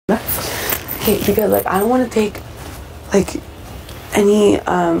Okay, because, like, I don't want to take, like, any,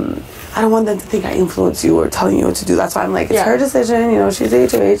 I don't want them to think I influence you or telling you what to do. That's why I'm like, it's her decision, you know, she's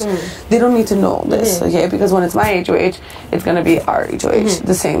HOH. They don't need to know this, okay? Because when it's my HOH, it's going to be our HOH,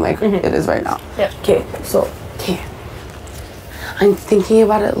 the same like it is right now. Yeah. Okay, so, I'm thinking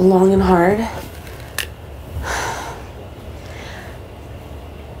about it long and hard.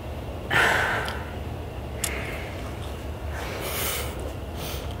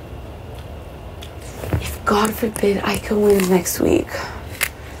 If God forbid I can win next week,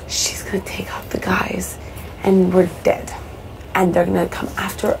 she's gonna take out the guys and we're dead. And they're gonna come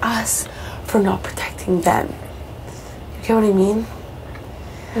after us for not protecting them. You get what I mean?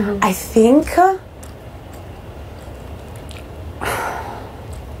 I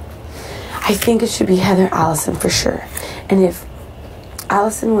think it should be Heather Allison for sure. And if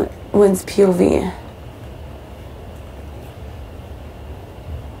Allison wins POV,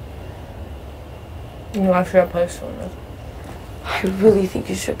 No, I should play someone. I really think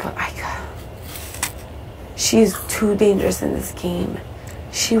you should put Ika. She's too dangerous in this game.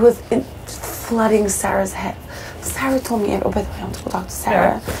 She was flooding Sarah's head. Sarah told me, oh, by the way, I want to go talk to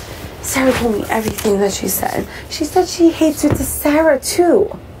Sarah. Yeah. Sarah told me everything that she said. She said she hates you to Sarah,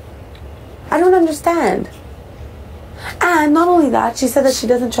 too. I don't understand. And not only that, she said that she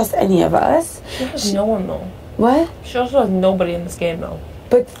doesn't trust any of us. She has no one, though. What? She also has nobody in this game, though.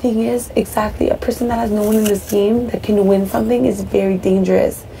 But the thing is, exactly, a person that has no one in this game that can win something is very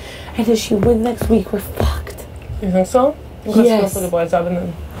dangerous. And if she wins next week, we're fucked. You think so? Yes. For the boys up and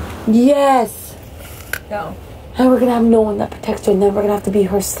then... Yes. Yeah. And we're gonna have no one that protects her, and then we're gonna have to be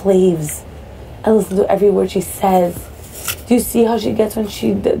her slaves and listen to every word she says. Do you see how she gets when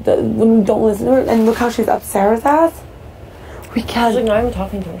when we don't listen to her? And look how she's up Sarah's ass. We can't. She's like not even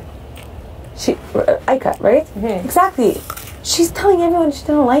talking to her. Ika, right? Mm-hmm. Exactly. She's telling everyone she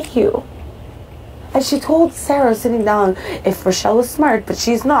didn't like you. And she told Sarah sitting down, if Rochelle was smart, but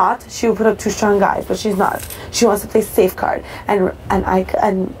she's not, she would put up 2 strong guys, but she's not. She wants to play safeguard.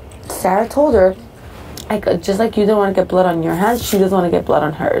 And Sarah told her, just like you didn't want to get blood on your hands, she doesn't want to get blood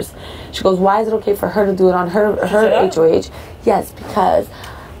on hers. She goes, why is it okay for her to do it on her HOH? Yes, because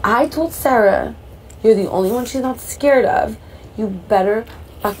I told Sarah, you're the only one she's not scared of. You better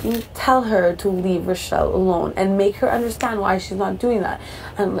fucking tell her to leave Rochelle alone and make her understand why she's not doing that.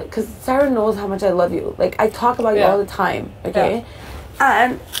 And because Sarah knows how much I love you. Like, I talk about you all the time, okay? Yeah.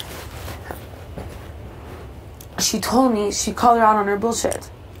 And she told me, she called her out on her bullshit.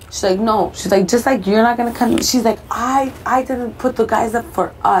 She's like, no. She's like, just like you're not gonna come. She's like, I didn't put the guys up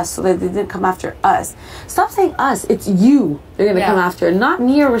for us so that they didn't come after us. Stop saying us. It's you they're gonna come after. Not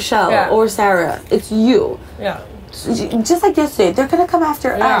me or Rochelle or Sarah. It's you. Yeah. Just like yesterday, they're gonna come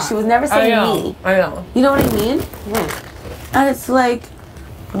after us. She was never saying me. I know. You know what I mean? Mm. And it's like,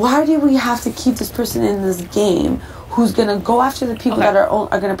 why do we have to keep this person in this game who's gonna go after the people that are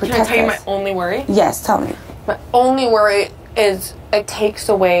gonna protect us? Can I tell you my only worry? Yes, tell me. My only worry is it takes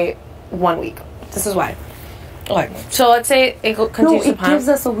away 1 week. This is why. Okay. So let's say it continues to gives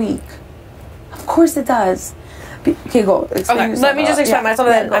us a week. Of course it does. Okay, go. Okay, let me just explain myself,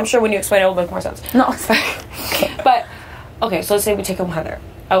 and then I'm sure when you explain it, it will make more sense. No, sorry. But, okay, so let's say we take Heather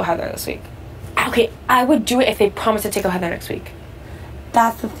this week. Okay, I would do it if they promise to take out Heather next week.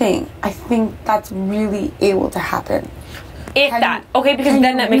 That's the thing. I think that's really able to happen. Okay, because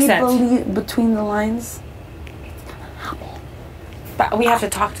then that makes sense. Between the lines, but we have to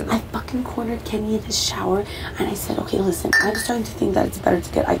talk to them. I fucking cornered Kenny in his shower, and I said, okay, listen, I'm starting to think that it's better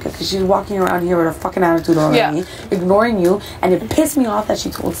to get Ika, because she's walking around here with a fucking attitude over me, ignoring you, and it pissed me off that she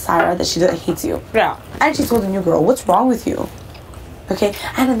told Sarah that she hates you. Yeah. And she told the new girl, what's wrong with you? Okay?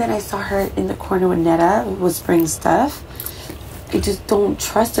 And then I saw her in the corner with Netta, whispering stuff. I just don't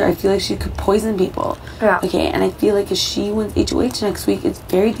trust her. I feel like she could poison people. Yeah. Okay, and I feel like if she wins HOH next week, it's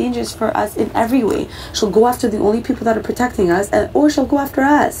very dangerous for us in every way. She'll go after the only people that are protecting us, or she'll go after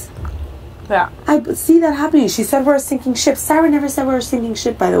us. Yeah. I see that happening. She said we're a sinking ship. Sarah never said we're a sinking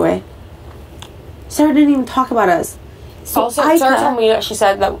ship, by the way. Sarah didn't even talk about us. So also, Sarah told me that she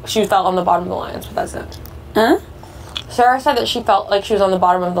said that she felt on the bottom of the lines, but that's it. Huh? Sarah said that she felt like she was on the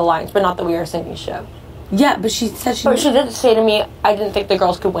bottom of the lines, but not that we were a sinking ship. Yeah, but she said But she did say to me, I didn't think the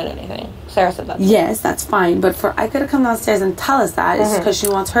girls could win anything. Sarah said that. Yes, that's fine. But for Ika to come downstairs and tell us that is because she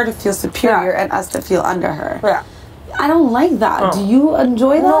wants her to feel superior and us to feel under her. Yeah. I don't like that. Oh. Do you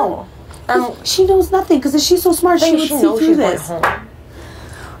enjoy that? No. She knows nothing, because if she's so smart, she would see through this. Home.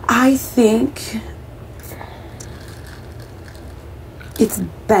 I think it's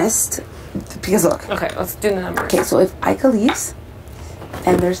best because look. Okay, let's do the numbers. Okay, so if Ika leaves,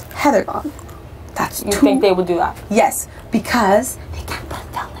 then there's Heather gone. That's you think they would do that? Yes, because they can't put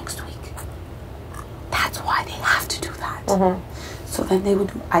it down next week. So then they would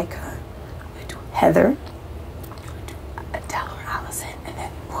do Ika, we would do Heather, we would do Adele or Allison, and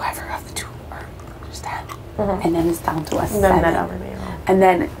then whoever of the two are understand. And then it's down to us. And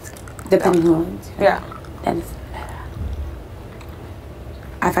then depending who wins. Yeah. Then it's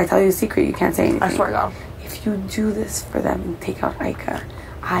if I tell you a secret, you can't say anything. I swear to God. If you do this for them and take out Ika,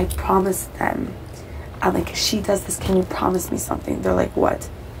 I promise them. I'm like, if she does this, can you promise me something? They're like, what?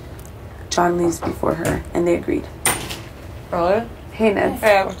 John leaves before her, and they agreed. Really? Hey, Ned.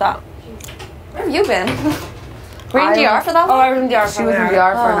 Hey, what's up? Where have you been? Were you in DR for that one? Oh, I was in DR for She was in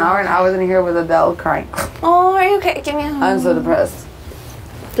DR for an hour, and I was in here with Adele crying. Oh, are you okay? Give me a hug. I'm so depressed.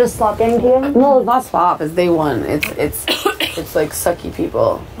 Just slap getting to you? No, it's not swap. It's day one. It's like sucky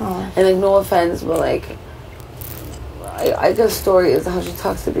people. And like, no offense, but like, Ika's story is how she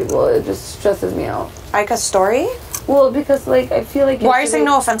talks to people. It just stresses me out. Ika's story? Well, because like I feel like. Why are you saying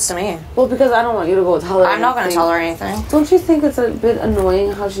no offense to me? Well, because I don't want you to go tell her. I'm not gonna tell her anything. Don't you think it's a bit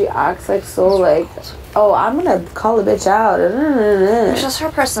annoying how she acts like so like, oh, I'm gonna call a bitch out. It's just her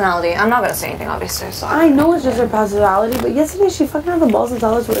personality. I'm not gonna say anything, obviously. So I know it's just her personality, but yesterday she fucking had the balls to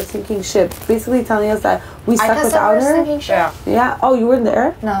tell us we're a sinking ship, basically telling us that we stuck without her. Yeah. Yeah. Oh, you weren't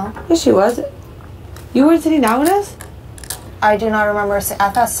there? No. Yes, she was. You weren't sitting down with us? I do not remember. I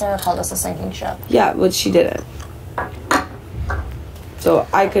thought Sarah called us a sinking ship. Yeah, but she didn't. So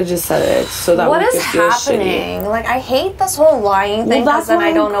I could just said it so that What we is could feel happening? shitty. Like, I hate this whole lying thing Well, because then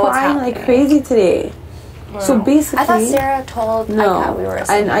I don't know what's crying happening. like crazy today. So basically, I thought Sarah told Ika we were a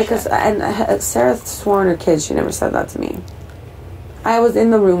sinking ship. and Sarah swore on her kids. She never said that to me. I was in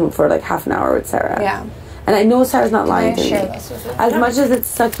the room for like half an hour with Sarah. Yeah. And I know Sarah's not lying to me. share this with you? As much as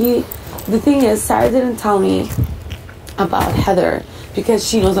it's sucky, the thing is, Sarah didn't tell me about Heather because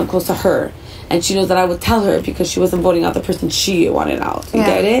she knows I'm close to her. And she knows that I would tell her because she wasn't voting out the person she wanted out. You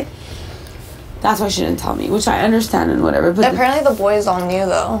get it? That's why she didn't tell me, which I understand and whatever. But apparently the boys all knew,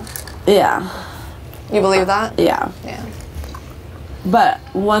 though. Yeah. You believe that? Yeah. Yeah. But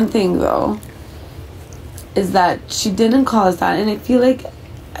one thing, though, is that she didn't call us that. And I feel like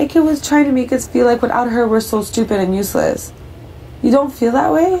it was trying to make us feel like without her, we're so stupid and useless. You don't feel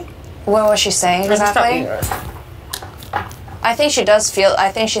that way? What was she saying exactly? I think she does feel.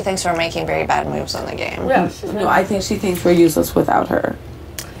 I think she thinks we're making very bad moves in the game. Yeah. No, I think she thinks we're useless without her.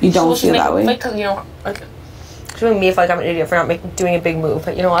 You don't feel that way? Like, cause, you know, like, she's doing me if like I'm an idiot for not doing a big move.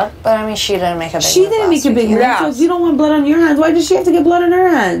 But you know what? But I mean, she didn't make a big move. She didn't make a big move. Yeah. So if you don't want blood on your hands, why does she have to get blood on her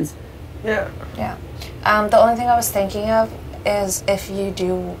hands? Yeah. Yeah. The only thing I was thinking of is if you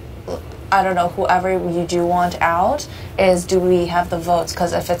do, I don't know, whoever you do want out, is do we have the votes?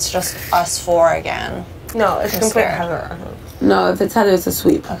 Because if it's just us four again. No, it's I'm complete scared. Heather. No, if it's Heather, it's a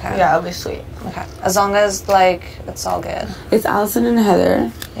sweep. Okay. Yeah, at least sweet. Okay. As long as, like, it's all good. It's Allison and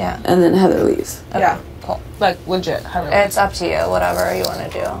Heather, Yeah. and then Heather leaves. Okay. Yeah. Cool. Like legit Heather. It's up to you. Whatever you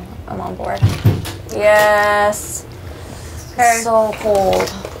want to do. I'm on board. Yes. Okay. So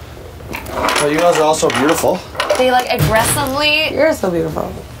cold. Well, you guys are also beautiful. They, like, aggressively You're so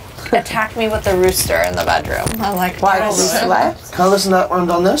beautiful. attacked me with the rooster in the bedroom. I'm like, Why "Yes." did you slept? Can I listen to that when I'm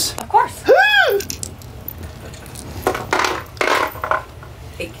done this? Of course.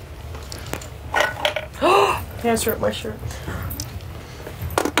 Can I strip my shirt?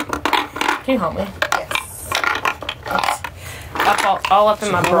 Can you help me? Yes. That's all up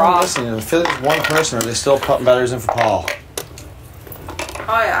in my I'm bra. listening. If it's one person, are they still putting batteries in for Paul?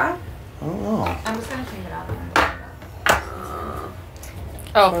 Oh, yeah? I don't know. I'm just gonna take it out.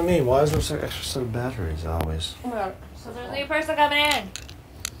 What do I mean? Why is there an extra set of batteries always? So there's a new person coming in.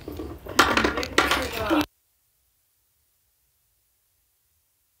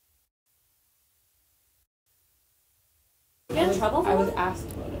 You get in trouble for I was that? asked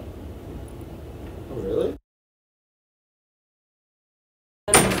about it. Oh, really?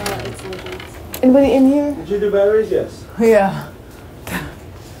 Anybody in here? Did you do batteries? Yes. Yeah.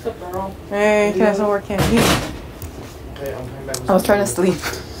 What's up, girl? Hey, can I still work candy? Okay, I'm coming back. I was trying to sleep.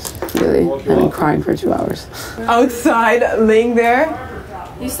 Really? I've been crying for 2 hours. Outside, laying there.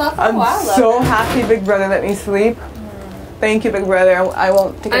 You slept for I'm a while, so happy Big Brother let me sleep. Thank you, Big Brother. I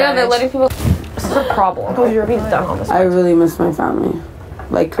won't take I know they're advantage. letting people. This is a problem. Because you're being done on this. I really miss my family.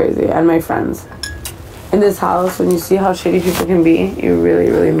 Like crazy. And my friends. In this house, when you see how shitty people can be, you really,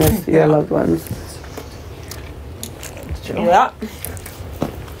 really miss your loved ones. Yeah.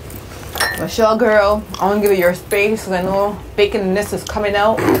 Michelle, girl, I want to give you your space because I know baconness is coming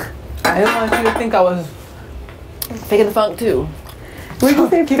out. I didn't want you to think I was faking the funk too. What did you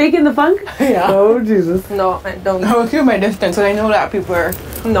say? Faking the funk? Yeah. Oh, Jesus. No, I don't. I was keeping my distance, and I know that people are.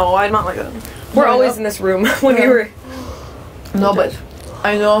 No, I'm not like that. We're No, always no. in this room when we were. No, but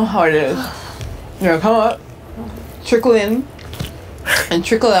I know how it is. You're gonna come up. trickle in, and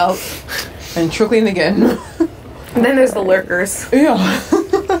trickle out, and trickle in again. And then there's the lurkers. Yeah.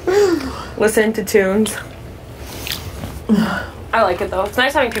 Listening to tunes. I like it though. It's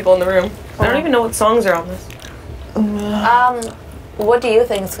nice having people in the room. I don't even know what songs are on this. What do you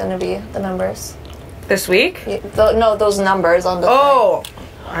think is going to be the numbers? This week? No, those numbers on the Oh,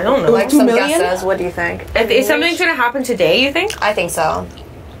 I don't know. like 2 some million? guesses. What do you think? Is something's gonna happen today, you think? I think so.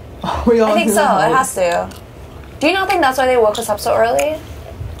 We all I think so. know. It has to. Do you not think that's why they woke us up so early?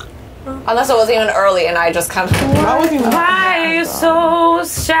 Unless it wasn't even early and I just kind of... I wasn't even- Why are you so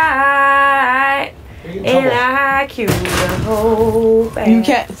shy? And like you to hold back? You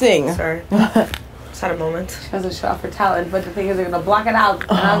can't sing. Sorry. Just had a moment. As a shot for talent, but the thing is, they're gonna block it out,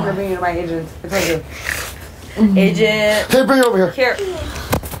 and I'm gonna bring you to my agent. I told you. Agent. Hey, bring it over here. Here.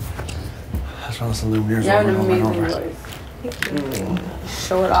 That's one of the Lumineers You have an over and over amazing and over. voice.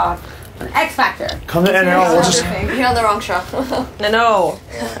 Show it off. An X Factor. Come to NRL, we'll just... You're on the wrong show. No.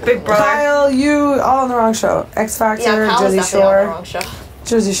 Big brother. Kyle, you all on the wrong show. X Factor, Yeah, Kyle was Jersey definitely on the Shore. wrong show.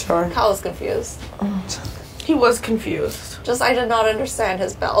 Jersey Shore. Kyle was confused. He was confused. Just, I did not understand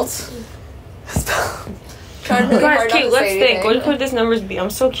his belt. Tried really hard Guys, not Kate, to let's say think. What anything. could this numbers be? I'm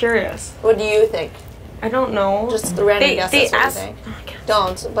so curious. What do you think? I don't know. Just the random They guesses. What asked do you think?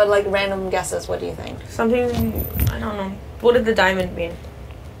 Don't, but like random guesses. What do you think? something. I don't know. What did the diamond mean?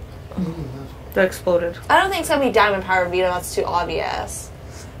 That exploded. I don't think it's gonna be Diamond Power Vita. That's too obvious.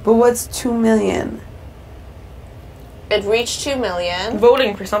 But what's 2 million? It reached 2 million.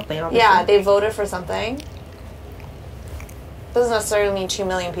 Voting for something, obviously. Yeah, they voted for something. Doesn't necessarily mean 2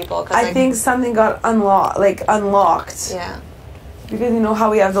 million people. Cause I think something got unlocked. Yeah. Because you know how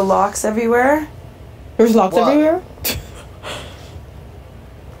we have the locks everywhere? There's locks What? everywhere.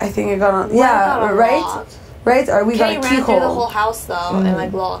 I think it got on. What Yeah, got right? unlocked? Right? Or we Kenny got a ran through the whole keyhole. house though and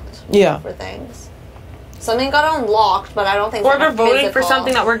like locked Yeah. for things. Something got unlocked, but I don't think. Or it's they're like voting for physical.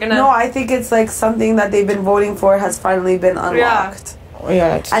 something that we're gonna. No, I think it's like something that they've been voting for has finally been unlocked. Yeah,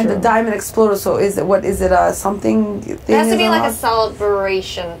 that's And true. the diamond exploded, so is it what is it something thing? It has to is be like a unlocked?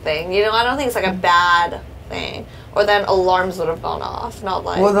 celebration thing. You know, I don't think it's like a bad thing. Or then alarms would have gone off, not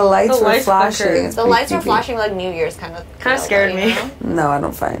like Well, the lights The were lights flashing. flickered. It's the pretty lights were creepy. flashing like New Year's kind of. Kinda scared me. No, I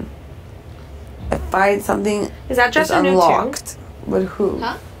don't find. I find something Is that just is a new unlocked. But who?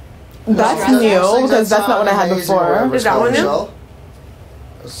 Huh? That's Those new because that's not what I had before. Is that one new?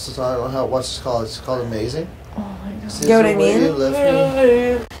 So I don't know what's it called. It's called Amazing. Oh my god. Get what I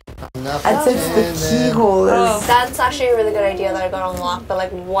mean? I'd say it's the keyhole is. Oh. That's actually a really good idea that I got unlocked, but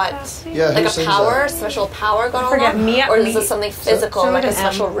like what? Yeah, Like who a sings power, that? special power got Forget unlocked? me- Or is me- this something physical, so like a with an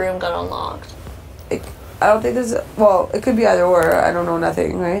M. special room got unlocked? I don't think there's. Well, it could be either or. I don't know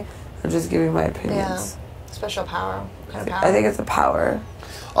nothing, right? I'm just giving my Yeah. opinions. Special power. What kind of power? I think it's a power.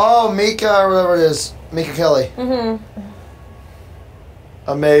 Oh, Mika, or whatever it is. Mika Kelly. Mm-hmm.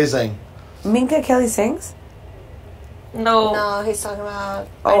 Amazing. Minka Kelly sings? No. No, he's talking about.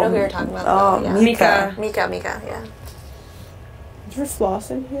 I know who you're talking about. Oh, though, yeah. Mika. Mika, yeah. Is there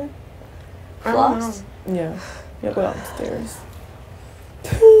floss in here? I don't know. Floss? Yeah. Yeah, go downstairs.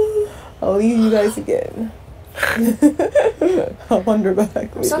 I'll leave you guys again. I'll wander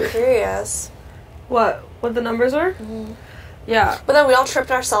back. I'm so later. curious. What the numbers were? Yeah. But then we all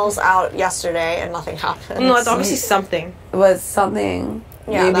tripped ourselves out yesterday and nothing happened. No, it's obviously something. It was something.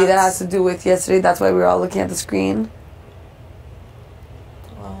 Yeah, Maybe that that's- has to do with yesterday. That's why we were all looking at the screen.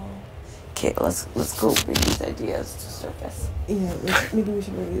 Okay, let's go bring these ideas to surface. Yeah, maybe we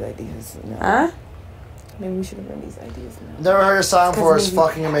should run these ideas now. Huh? Maybe we should run these ideas now. Never heard a song before. It's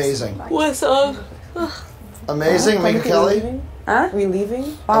fucking amazing. What song? Amazing, Mika Kelly. Huh? Are we leaving?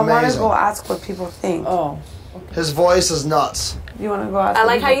 Well, I want to Amazing. go ask what people think. Oh. His voice is nuts. You want to go ask I what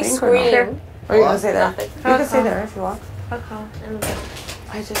like how people you think or not? scream. Or are you What? going to say that? Nothing. You can say there if you want. Okay.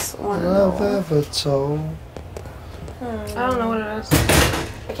 I just want to Love know. ever told. I don't know what it is.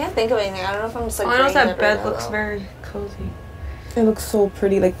 I can't think of anything. I don't know if I'm just like. All I know is brain that dead right bed now, looks though. very cozy. It looks so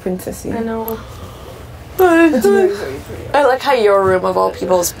pretty, like princessy. I know. It's very, very pretty. I like how your room of all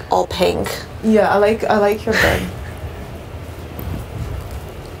people is all pink. Yeah, I like your bed.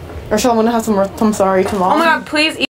 Rochelle, I'm gonna have some more. I'm sorry, tomorrow. Oh my god, please eat.